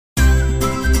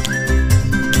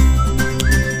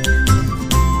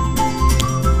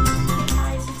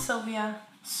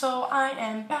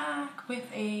back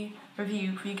with a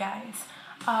review for you guys.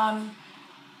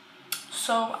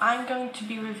 So I'm going to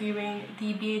be reviewing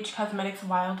the BHCosmetics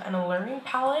Wild and Alluring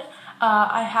palette.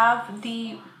 I have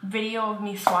the video of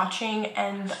me swatching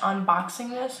and unboxing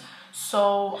this,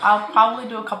 so I'll probably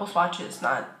do a couple swatches,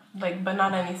 but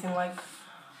not anything like,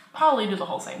 probably do the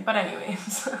whole thing. But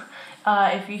anyways,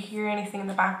 if you hear anything in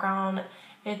the background,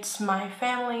 it's my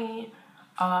family.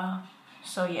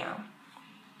 So yeah.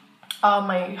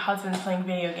 My husband's playing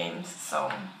video games,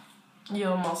 so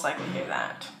you'll most likely hear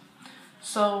that.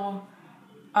 So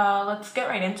let's get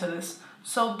right into this.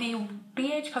 So the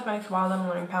BHCosmetics Wild and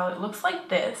Alluring palette looks like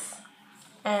this,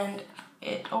 and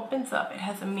it opens up. It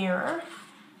has a mirror,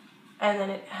 and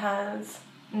then it has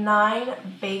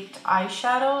 9 baked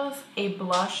eyeshadows, a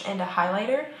blush, and a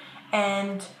highlighter.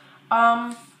 And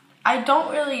I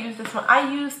don't really use this one.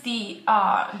 I use the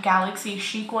Galaxy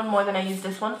Chic one more than I use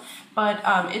this one, but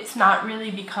it's not really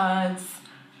because,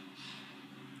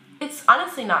 it's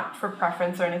honestly not for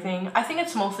preference or anything. I think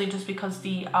it's mostly just because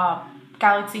the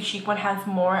Galaxy Chic one has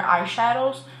more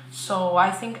eyeshadows, so I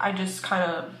think I just kind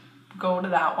of go to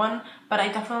that one. But I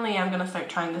definitely am going to start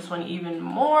trying this one even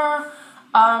more.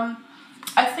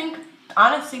 I think,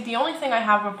 honestly, the only thing I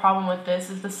have a problem with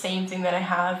this is the same thing that I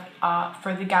have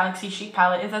for the Galaxy Chic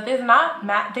palette, is that they're not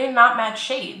matte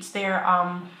shades. They're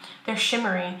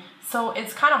shimmery, so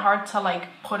it's kind of hard to like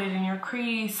put it in your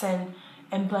crease and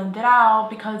blend it out,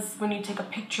 because when you take a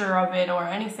picture of it or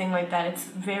anything like that, it's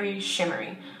very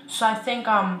shimmery. So I think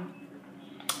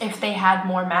if they had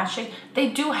more matte shade, they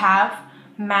do have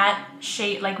matte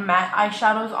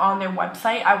eyeshadows on their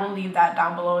website. I will leave that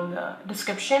down below in the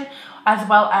description, as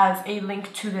well as a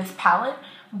link to this palette.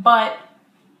 But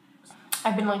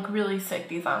I've been like really sick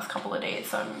these last couple of days,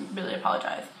 so I really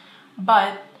apologize.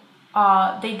 But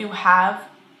they do have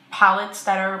palettes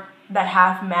that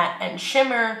have matte and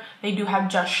shimmer. They do have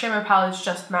just shimmer palettes,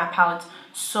 just matte palettes.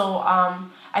 So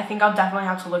I think I'll definitely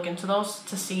have to look into those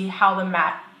to see how the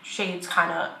matte shades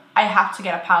I have to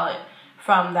get a palette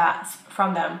from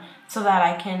them so that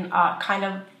I can kind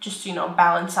of just,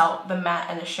 balance out the matte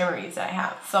and the shimmeries that I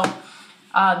have. So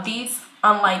these,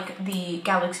 unlike the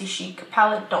Galaxy Chic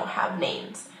palette, don't have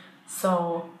names.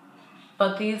 So,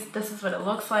 but this is what it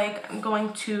looks like. I'm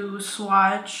going to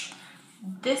swatch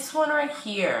this one right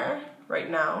here right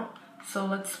now. So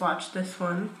let's swatch this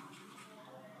one.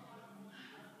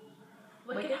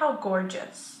 Look at how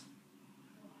gorgeous.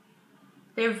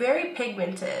 They're very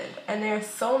pigmented and they're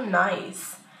so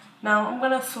nice. Now I'm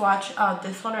gonna swatch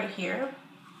this one right here.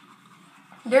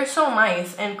 They're so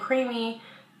nice and creamy.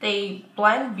 They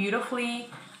blend beautifully.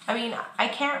 I mean, I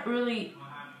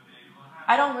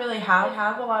don't really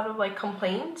have a lot of like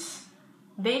complaints.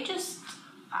 They just,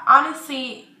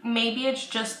 honestly, maybe it's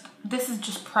just, this is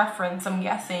just preference, I'm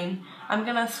guessing. I'm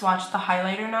gonna swatch the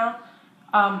highlighter now.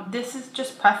 This is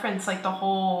just preference, like the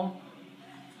whole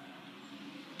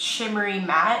shimmery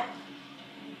matte.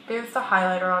 There's the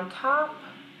highlighter on top.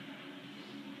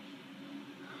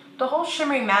 The whole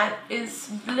shimmery matte is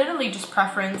literally just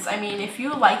preference. I mean, if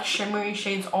you like shimmery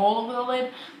shades all over the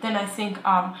lid, then I think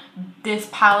this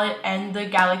palette and the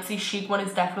Galaxy Chic one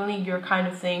is definitely your kind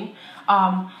of thing.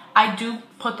 I do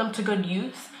put them to good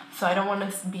use, so I don't want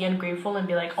to be ungrateful and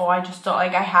be like, oh, I just don't,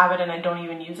 like, I have it and I don't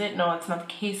even use it. No, it's not the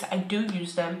case. I do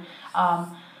use them.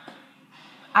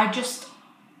 I just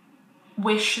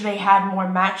wish they had more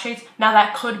matte shades. Now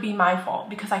that could be my fault,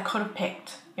 because I could have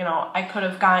picked, I could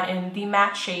have gotten the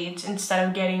matte shades instead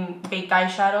of getting baked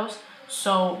eyeshadows.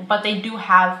 So, but they do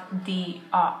have the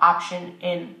option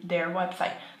in their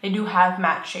website. They do have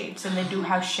matte shades and they do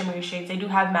have shimmery shades. They do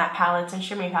have matte palettes and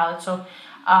shimmery palettes. So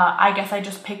I guess I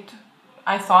just picked,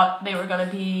 I thought they were going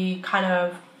to be kind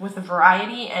of with a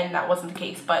variety, and that wasn't the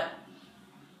case. But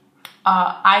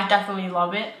I definitely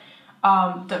love it.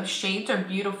 The shades are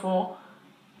beautiful.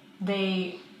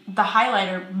 The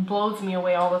highlighter blows me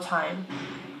away all the time.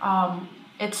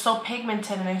 It's so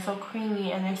pigmented and they're so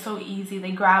creamy and they're so easy.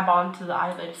 They grab onto the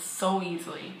eyelid so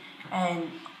easily,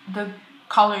 and the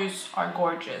colors are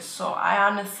gorgeous. So I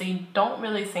honestly don't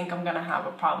really think I'm gonna have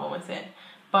a problem with it.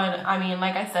 But I mean,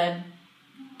 like I said,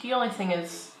 the only thing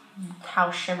is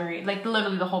how shimmery, like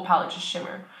literally the whole palette just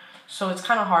shimmer. So it's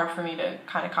kind of hard for me to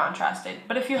kind of contrast it.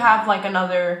 But if you have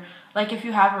like if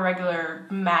you have a regular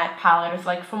matte palette, it's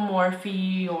like from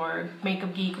Morphe or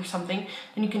Makeup Geek or something,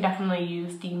 then you can definitely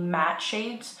use the matte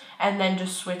shades and then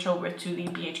just switch over to the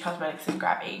BHCosmetics and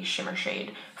grab a shimmer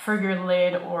shade for your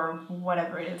lid or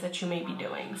whatever it is that you may be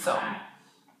doing. So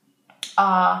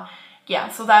yeah,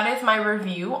 so that is my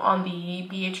review on the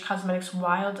BHCosmetics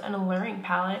Wild and Alluring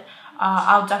palette.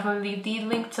 I'll definitely leave the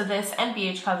link to this and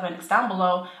BH Cosmetics down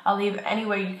below. I'll leave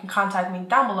anywhere you can contact me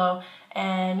down below.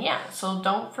 And yeah, so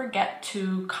don't forget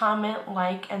to comment,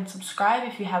 like, and subscribe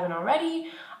if you haven't already.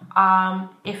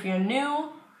 If you're new,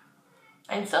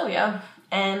 I'm Sylvia,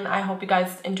 and I hope you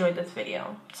guys enjoyed this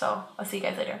video. So I'll see you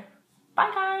guys later.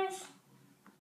 Bye guys!